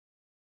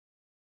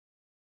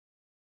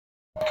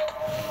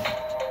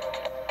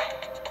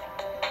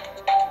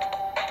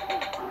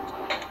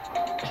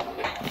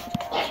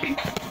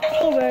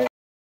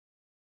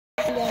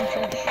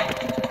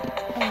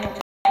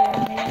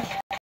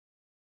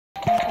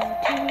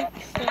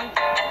weeks, so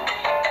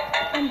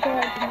I'm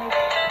glad to make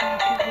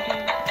two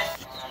videos.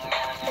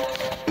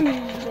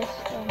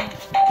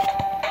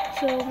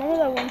 So remember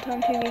that one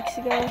time 2 weeks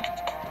ago,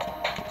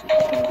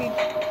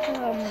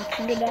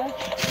 finger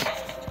dash,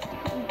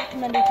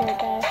 mandatory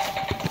dash.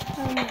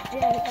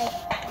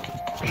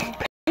 Yeah,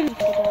 finger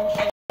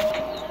dash.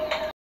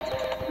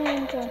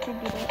 I'm going to do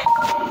that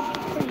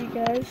for you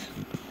guys.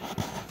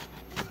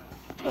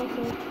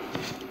 Also,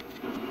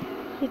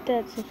 hit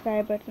that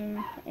subscribe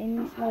button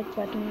and like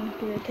button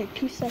because it'll take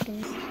 2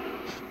 seconds.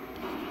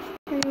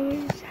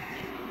 Anyways.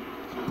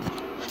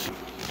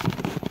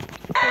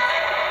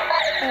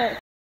 Oh.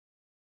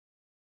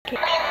 Okay.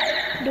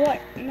 Do I?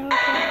 No,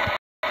 okay.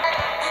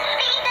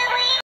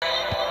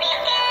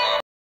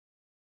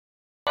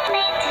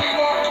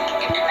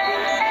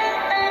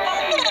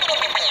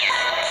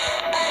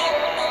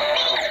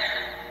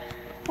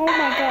 Oh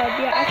my god,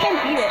 yeah, I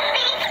can't beat it.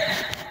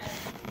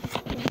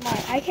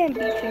 I can't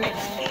beat finger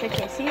dash.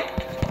 Okay, see? I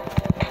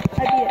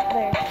beat it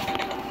there.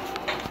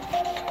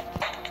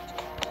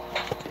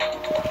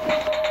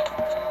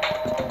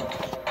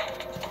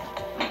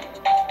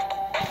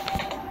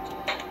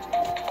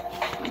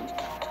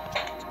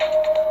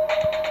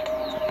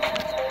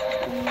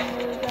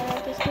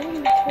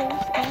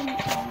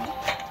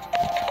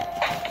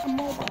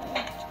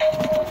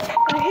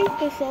 I hate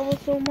this level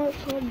so much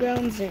called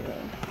Ground Zero.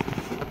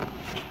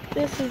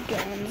 This is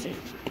Ground Zero.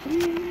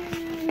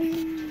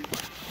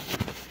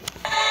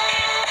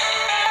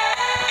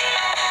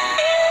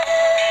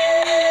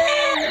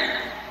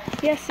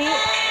 Yeah, see?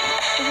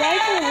 Why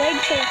is your leg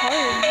so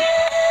hard?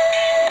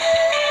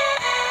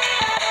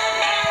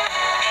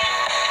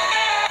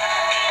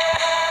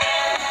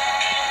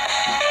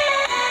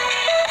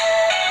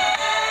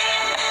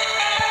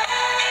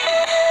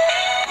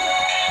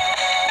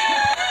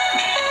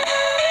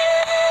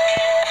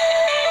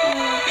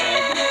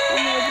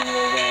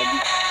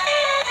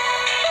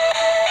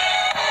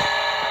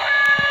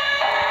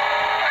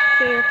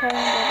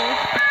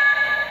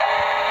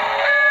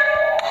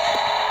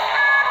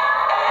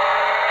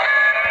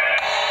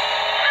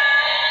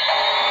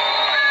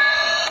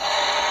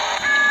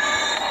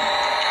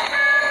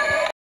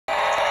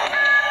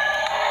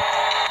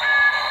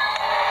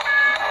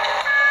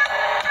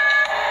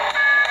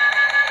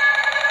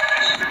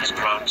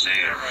 Ground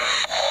Zero.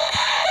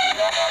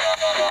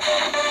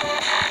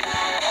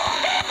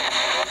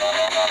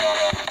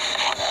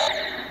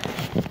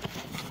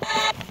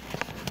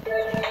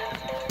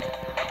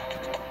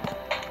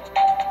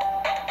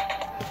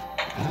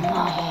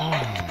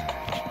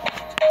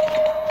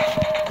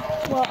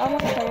 Well, I'm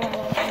gonna show you my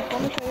level.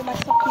 Let me show you my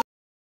stuff.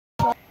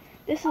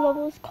 This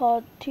level is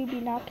called To Be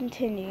Not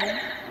Continued.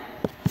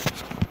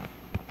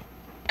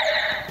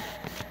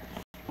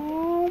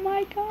 Oh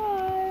my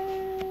god.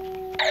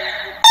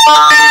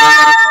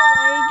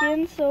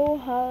 Lagging so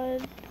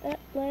hard.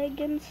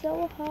 Lagging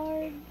so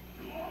hard.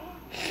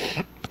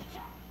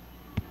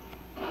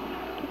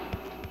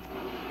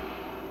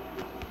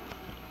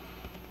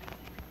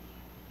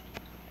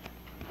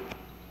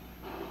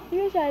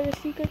 Here's I have a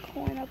secret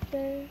coin up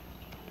there.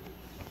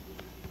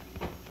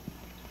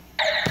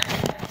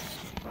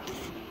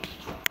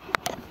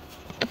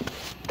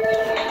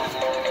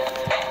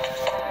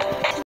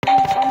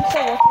 I'm so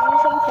working on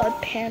something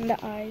called Panda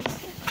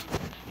Eyes.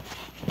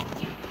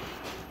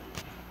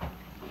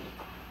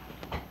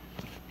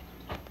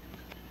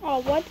 Oh,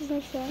 what does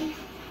it say?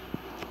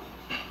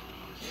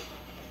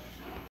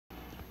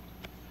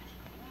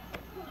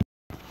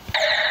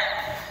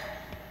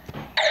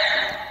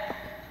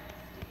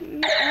 Oh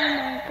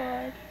my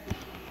god.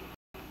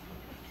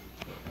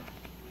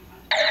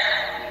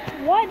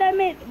 What? I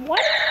made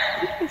what?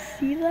 You can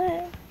see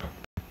that?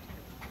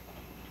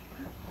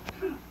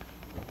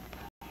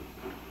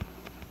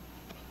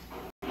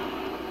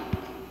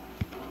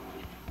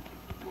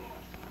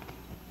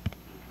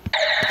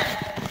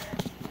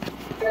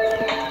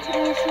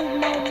 This is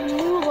my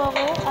new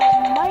level.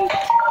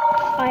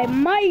 I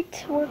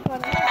might work on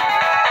it.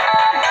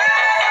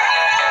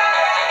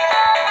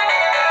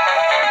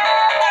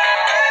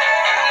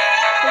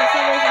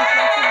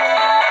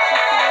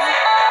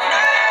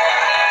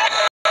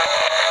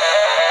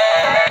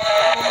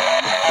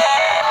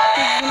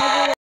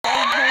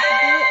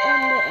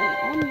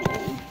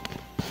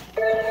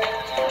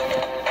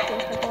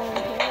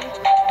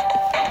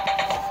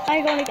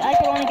 I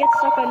can only get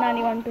stuck at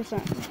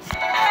 91%.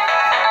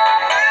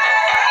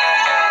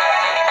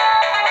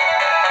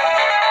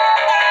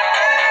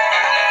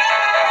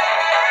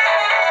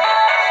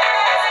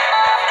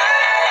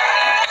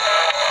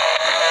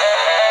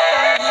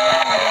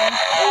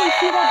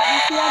 See that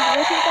glitch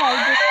I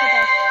just put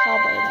that saw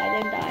button, I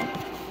didn't die.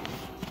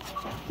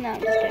 No,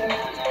 I'm just kidding.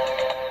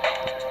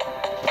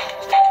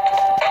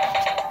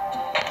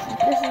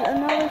 This is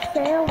another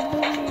fail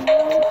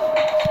video.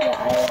 Yeah,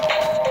 I have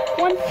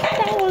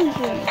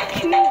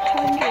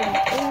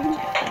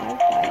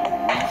 1,285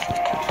 diamonds,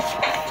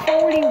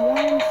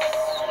 41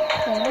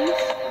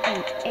 coins,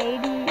 and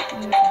 80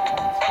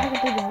 unicorns. I haven't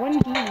played one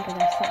game because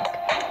I suck.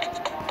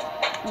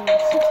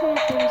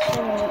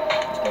 637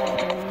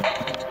 diamonds.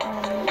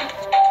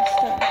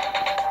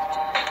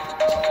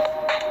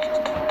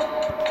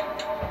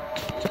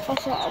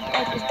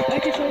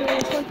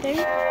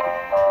 Ready?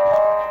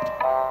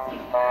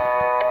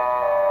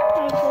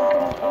 I've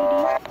gotten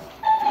 80.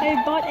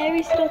 I bought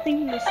every single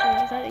thing in this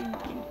store. Is that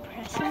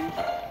impressive?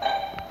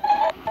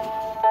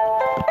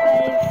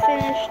 I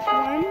finished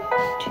 1,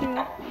 2,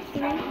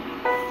 3,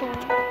 4,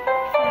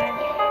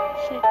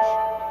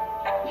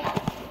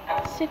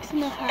 5, 6,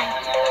 6.5.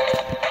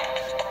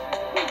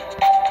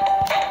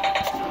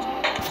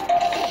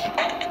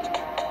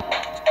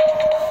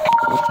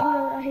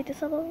 Oh, I hate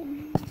this level.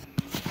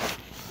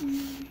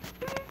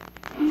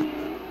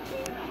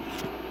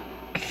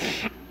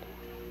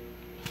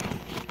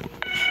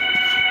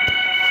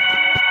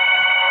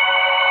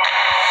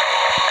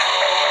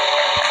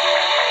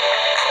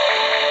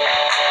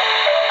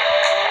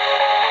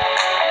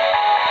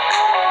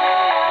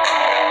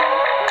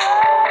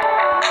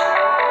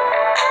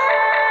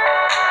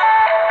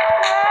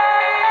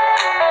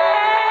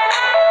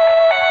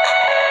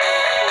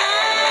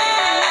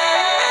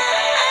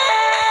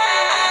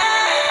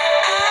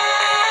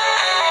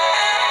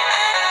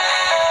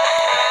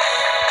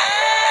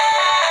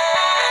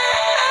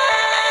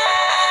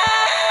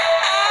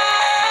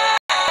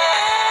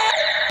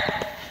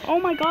 Oh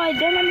my god,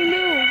 don't let me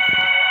move.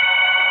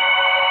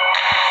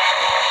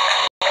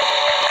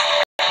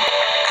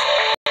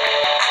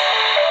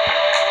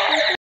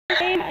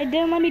 It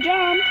didn't let me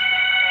jump.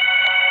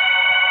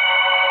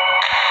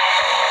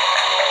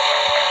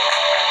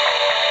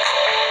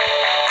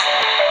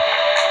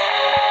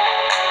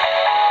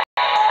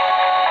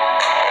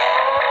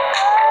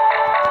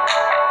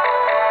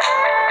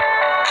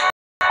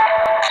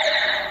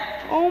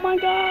 Oh my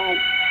god.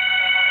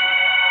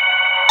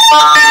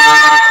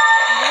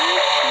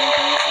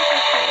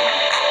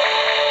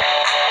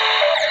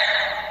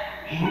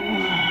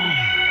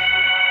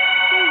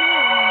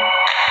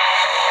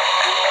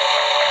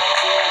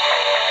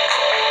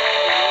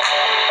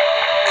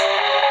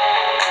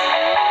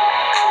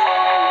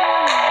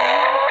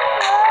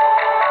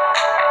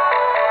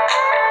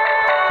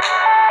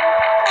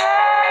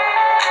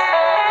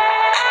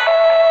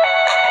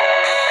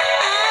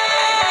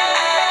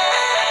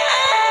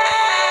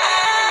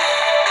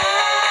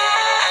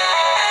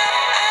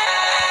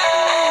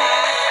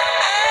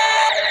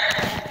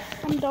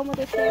 I'm done with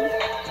this game.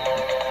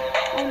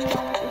 I'm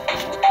done with this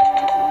game.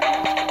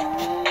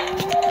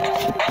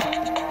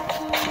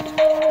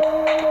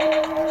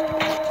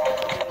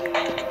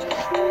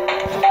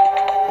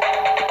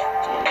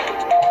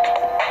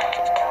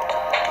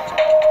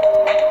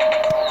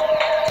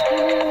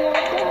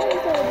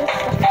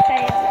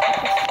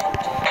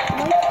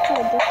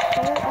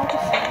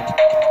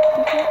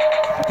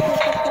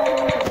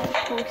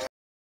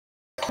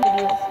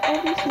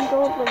 Every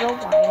single little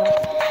while.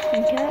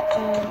 Okay,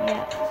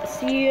 yeah.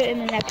 See you in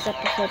the next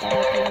episode. That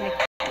will be like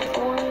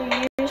 4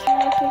 years from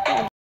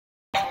now.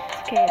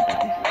 Okay, bye.